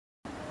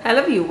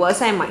Hello viewers,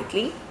 I am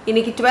Maitli.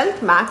 இன்னைக்கு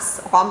 12th maths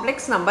complex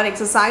number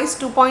exercise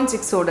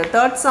 2.6 ஓட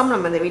third sum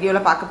நம்ம இந்த வீடியோல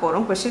பார்க்க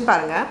போறோம். Question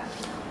பாருங்க.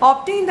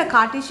 Obtain the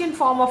Cartesian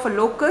form of a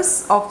locus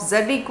of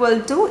z equal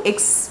to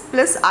x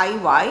plus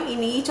iy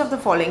in each of the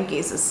following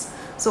cases.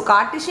 So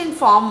Cartesian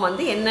form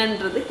வந்து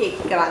என்னன்றது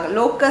கேக்குறாங்க.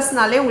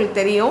 Locusனாலே உங்களுக்கு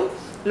தெரியும்.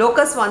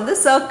 Locus வந்து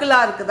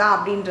சர்க்கிளா இருக்குதா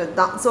அப்படின்றது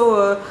தான். So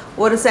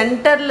ஒரு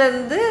சென்டர்ல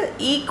இருந்து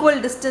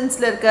ஈக்குவல்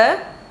டிஸ்டன்ஸ்ல இருக்க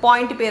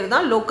பாயிண்ட் பேர்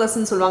தான்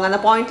லோக்கஸ்ன்னு சொல்லுவாங்க. அந்த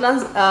பாயிண்ட்லாம்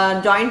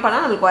ஜாயின்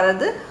பண்ணால் நம்மளுக்கு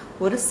வர்றது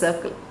ஒரு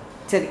சர்க்கிள்.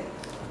 சரி,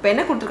 இப்போ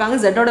என்ன கொடுத்துருக்காங்க?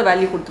 ஜெட்டோட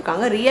வேல்யூ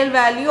கொடுத்துருக்காங்க. Real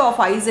value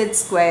of ICET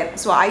square.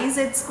 So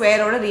ICET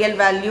ஸ்கொயரோட ரியல்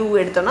வேல்யூ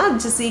எடுத்தோம்னா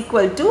இட்ஸ்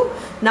ஈக்குவல் டு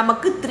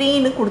நமக்கு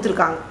 3ன்னு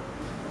கொடுத்துருக்காங்க.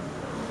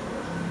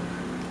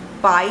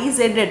 இப்போ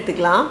ஐசெட்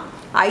எடுத்துக்கலாம்.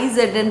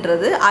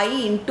 ஐசெட்ன்றது ஐ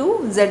இன்ட்டு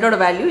ஜெட்டோட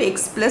வேல்யூ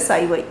எக்ஸ் ப்ளஸ்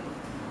ஐஒய்.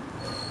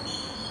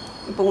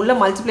 இப்போ உள்ள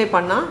மல்டிப்ளை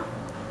பண்ணால்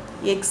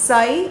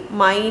xi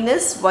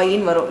மைனஸ்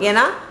ஒய்ன்னு வரும்.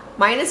 ஏன்னா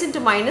minus into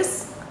minus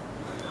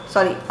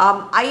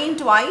I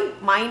into y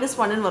minus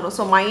 1 ன்னு வரும்.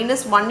 ஸோ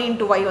minus 1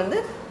 into y வந்து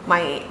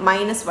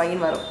minus y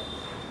ன்னு வரும்.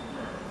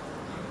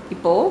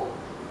 இப்போது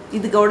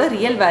இதுக்கோட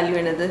ரியல் வேல்யூ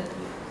என்னது?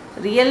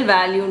 Real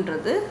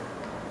வேல்யூன்றது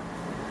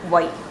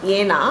y.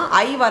 ஏன்னா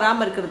I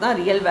வராமல் இருக்கிறது தான்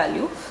real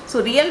value.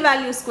 So real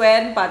value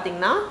ஸ்கொயர்னு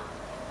பார்த்தீங்கன்னா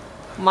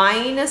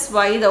minus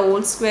y the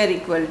whole square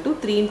equal to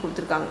 3ன்னு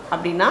கொடுத்துருக்காங்க.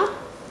 அப்படின்னா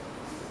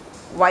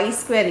y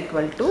square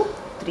equal to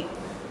 3.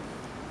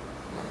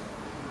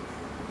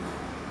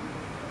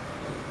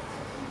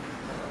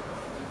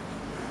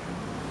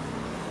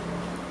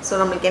 So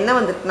நம்மளுக்கு என்ன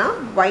வந்துருக்குன்னா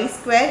y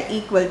ஸ்கொயர்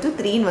ஈக்குவல் டு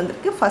 3ன்னு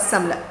வந்திருக்கு ஃபஸ்ட்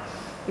சம்மில்.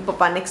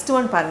 இப்போ நெக்ஸ்ட்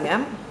ஒன்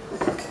பாருங்கள்.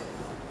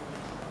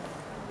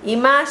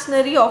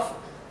 இமேஜினரி ஆஃப்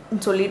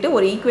சொல்லிட்டு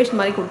ஒரு ஈக்குவேஷன்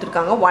மாதிரி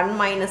கொடுத்துருக்காங்க. 1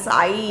 minus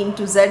I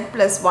into jet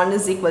plus 1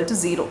 is equal to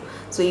 0.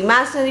 So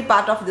imaginary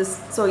part of this.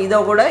 So இதை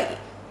கூட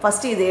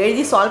ஃபஸ்ட்டு இதை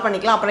எழுதி சால்வ்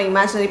பண்ணிக்கலாம். அப்புறம்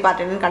இமேஜினரி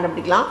பார்ட் என்னன்னு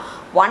கண்டுபிடிக்கலாம்.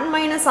 1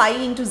 மைனஸ் ஐ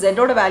இன்ட்டு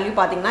ஜெட்டோட வேல்யூ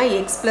பார்த்தீங்கன்னா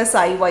எக்ஸ் ப்ளஸ்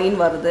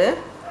ஐஒய்ன்னு வருது.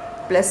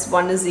 Plus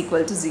 1 is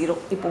equal to 0.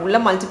 இப்போ உள்ள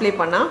மல்டிப்ளை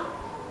பண்ணால்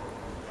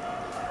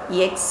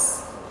x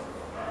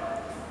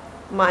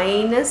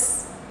minus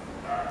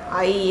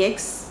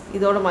ix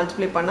இதோட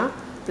மல்டிப்ளை பண்ணால்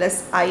ப்ளஸ்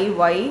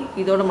iy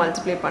இதோட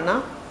மல்டிப்ளை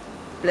பண்ணால்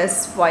plus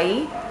y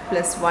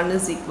plus 1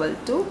 is equal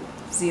to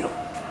 0.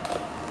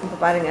 இப்போ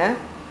பாருங்கள்,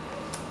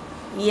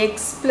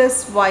 x plus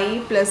y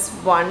plus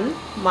 1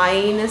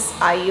 minus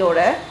ஐயோட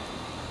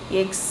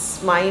x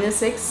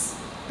minus x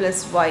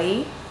plus y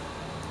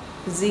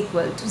is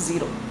equal to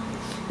 0.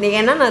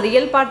 நீங்கள் என்ன, நான்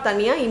ரியல் பார்ட்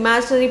தனியாக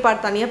இமேஜினரி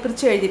பார்ட் தனியாக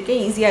பிரித்து எழுதியிருக்கேன்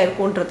ஈஸியாக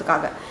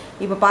இருக்குன்றதுக்காக.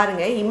 இப்போ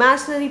பாருங்கள்,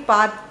 imaginary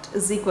part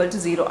is equal to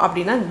 0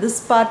 அப்படின்னா this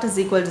part is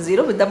equal to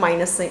 0 with the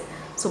minus sign.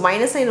 So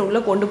minus sign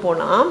உள்ளே கொண்டு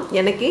போனால்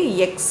எனக்கு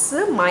x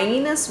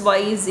minus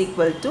Y is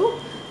equal to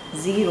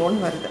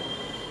 0ன்னு வருது.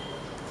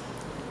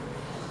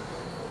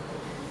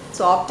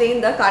 ஸோ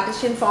ஆப்டெயின் த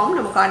கார்ட்டீசியன் ஃபார்ம்.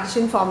 நம்ம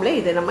கார்ட்டீசியன் ஃபார்மில்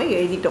இதை நம்ம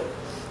எழுதிட்டோம்.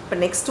 இப்போ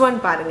நெக்ஸ்ட் ஒன்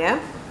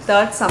பாருங்கள்.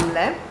 தேர்ட்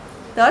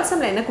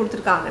சம்மில் என்ன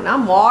கொடுத்துருக்காங்கன்னா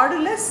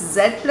modulus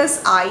z plus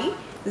I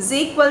is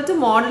equal to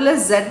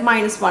modulus z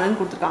minus 1ன்னு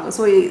கொடுத்துருக்காங்க.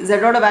 ஸோ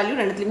ஜெட்டோட வேல்யூ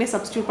ரெண்டுத்துலையுமே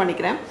சப்ஸ்டியூட்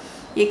பண்ணிக்கிறேன்.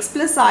 X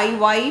plus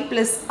ஐஒய்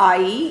plus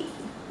I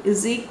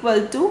is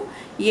equal to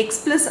X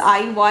plus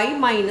ஐஒய்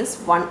minus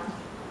 1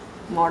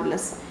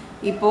 modulus.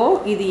 இப்போது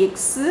இது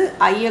எக்ஸு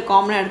ஐயை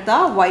காமனாக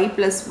எடுத்தால் Y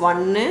plus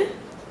 1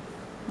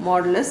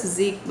 modulus is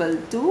equal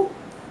to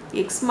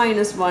X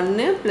minus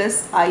 1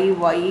 plus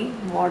ஐஒய்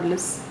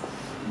modulus.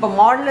 இப்போ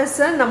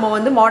மாடுலஸை நம்ம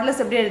வந்து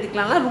modulus எப்படி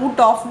எழுதிக்கலாம்னா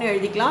ரூட் ஆஃப்னு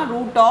எழுதிக்கலாம்.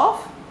 Root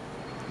of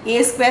A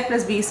square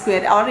plus B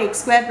square R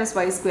X square plus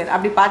Y square.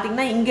 அப்படி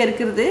பார்த்தீங்கன்னா இங்கே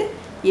இருக்கிறது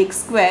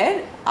எக்ஸ் ஸ்கொயர்,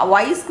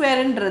 ஒய்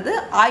ஸ்கொயருன்றது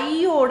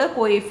ஐயோட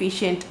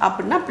கோஎஃபிஷியன்ட்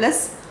அப்படின்னா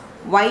plus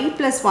Y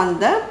plus 1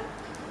 the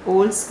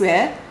whole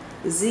square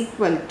is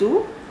equal to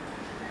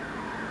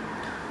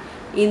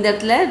இந்த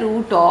இடத்துல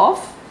root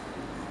of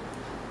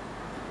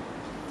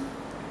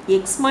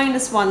X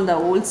minus 1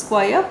 the whole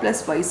square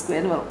plus Y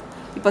square வரும்.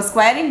 இப்போ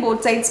ஸ்கொயரிங்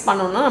போத் சைட்ஸ்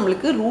பண்ணோம்னா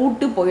நம்மளுக்கு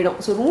ரூட்டு போயிடும்.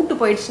 ஸோ ரூட்டு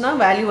போயிடுச்சுன்னா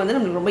வேல்யூ வந்து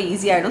நம்மளுக்கு ரொம்ப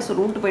ஈஸியாகிடும். ஸோ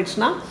ரூட்டு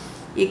போயிடுச்சுன்னா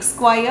எக்ஸ்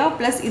ஸ்கொயர்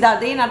ப்ளஸ் இது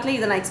அதே நேரத்தில்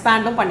இதை நான்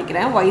எக்ஸ்பேண்டும்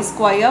பண்ணிக்கிறேன். Y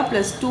square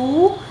plus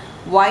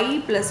 2y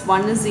plus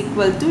 1 is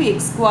equal to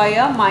X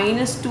square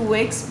minus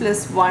 2x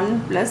plus 1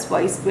 plus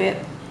Y square.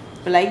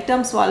 இப்போ லைக்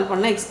டேர்ம் சால்வ்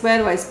பண்ணால் X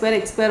square Y square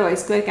X square Y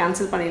square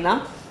cancel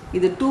பண்ணிடலாம்.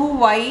 இது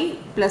 2y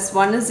plus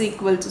 1 is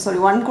equal to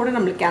 1 கூட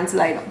நம்மளுக்கு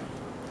cancel ஆகிடும்.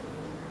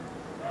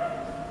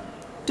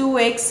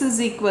 2x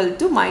is equal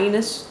to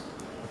minus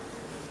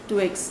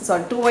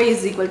 2y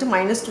is equal to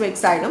minus 2x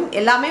ஆகிடும்.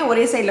 எல்லாமே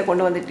ஒரே சைடில்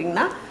கொண்டு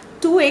வந்துட்டிங்கன்னா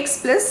 2x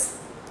plus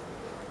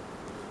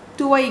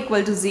 2y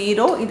equal to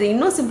 0. இதை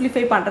இன்னும்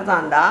சிம்பிளிஃபை பண்ணுறதா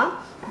இருந்தால்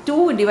 2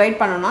 டிவைட்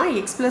பண்ணோன்னா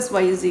x plus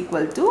y is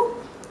equal to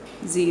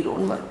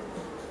 0ன்னு வரும்.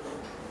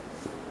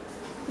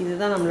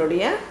 இதுதான்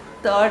நம்மளுடைய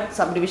தேர்ட்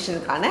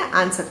சப்டிவிஷனுக்கான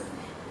ஆன்சர்.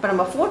 இப்போ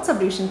நம்ம ஃபோர்த்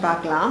சப்டிவிஷன்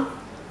பார்க்கலாம்.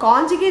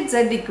 Conjugate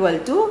z equal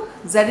to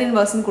z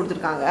இன்வர்ஸ்ன்னு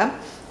கொடுத்துருக்காங்க.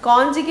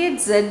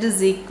 Conjugate z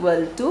is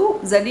equal to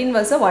z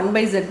இன்வர்ஸை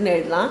 1/zன்னு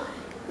எழுதலாம்.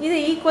 இது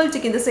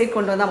ஈக்குவல்ட்டுக்கு இந்த சைட்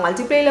கொண்டு வந்தால்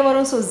மல்டிப்ளையில்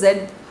வரும். So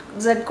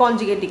z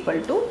conjugate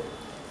equal to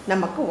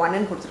நமக்கு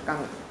 1ன்னு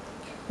கொடுத்துருக்காங்க.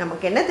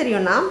 நமக்கு என்ன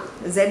தெரியும்னா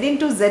z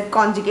into z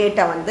conjugate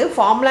வந்து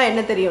ஃபார்முலா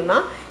என்ன தெரியும்னா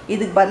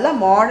இதுக்கு பதிலாக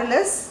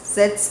modulus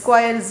z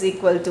square is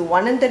equal to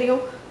 1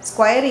 தெரியும்,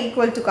 ஸ்கொயர்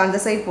ஈக்குவல் டு அந்த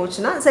சைடு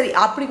போச்சுன்னா சரி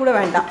அப்படி கூட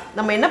வேண்டாம்.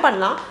 நம்ம என்ன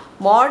பண்ணலாம்,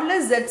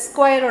 மாடுலஸ் z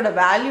ஸ்கொயரோட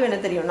வேல்யூ என்ன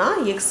தெரியும்னா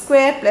எக்ஸ்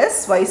ஸ்கொயர் ப்ளஸ்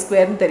ஒய்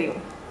ஸ்கொயர்னு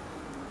தெரியும்.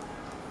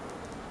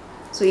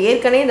 ஸோ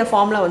ஏற்கனவே இந்த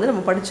ஃபார்முலா வந்து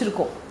நம்ம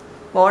படிச்சிருக்கோம்,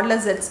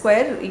 modulus z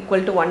square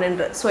equal to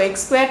 1. So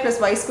X square plus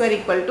Y square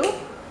equal to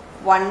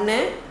 1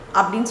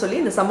 அப்படின்னு சொல்லி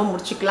இந்த சம்மை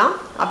முடிச்சுக்கலாம்.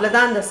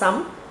 அவ்வளோதான் இந்த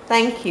சம்.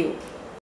 தேங்க்யூ.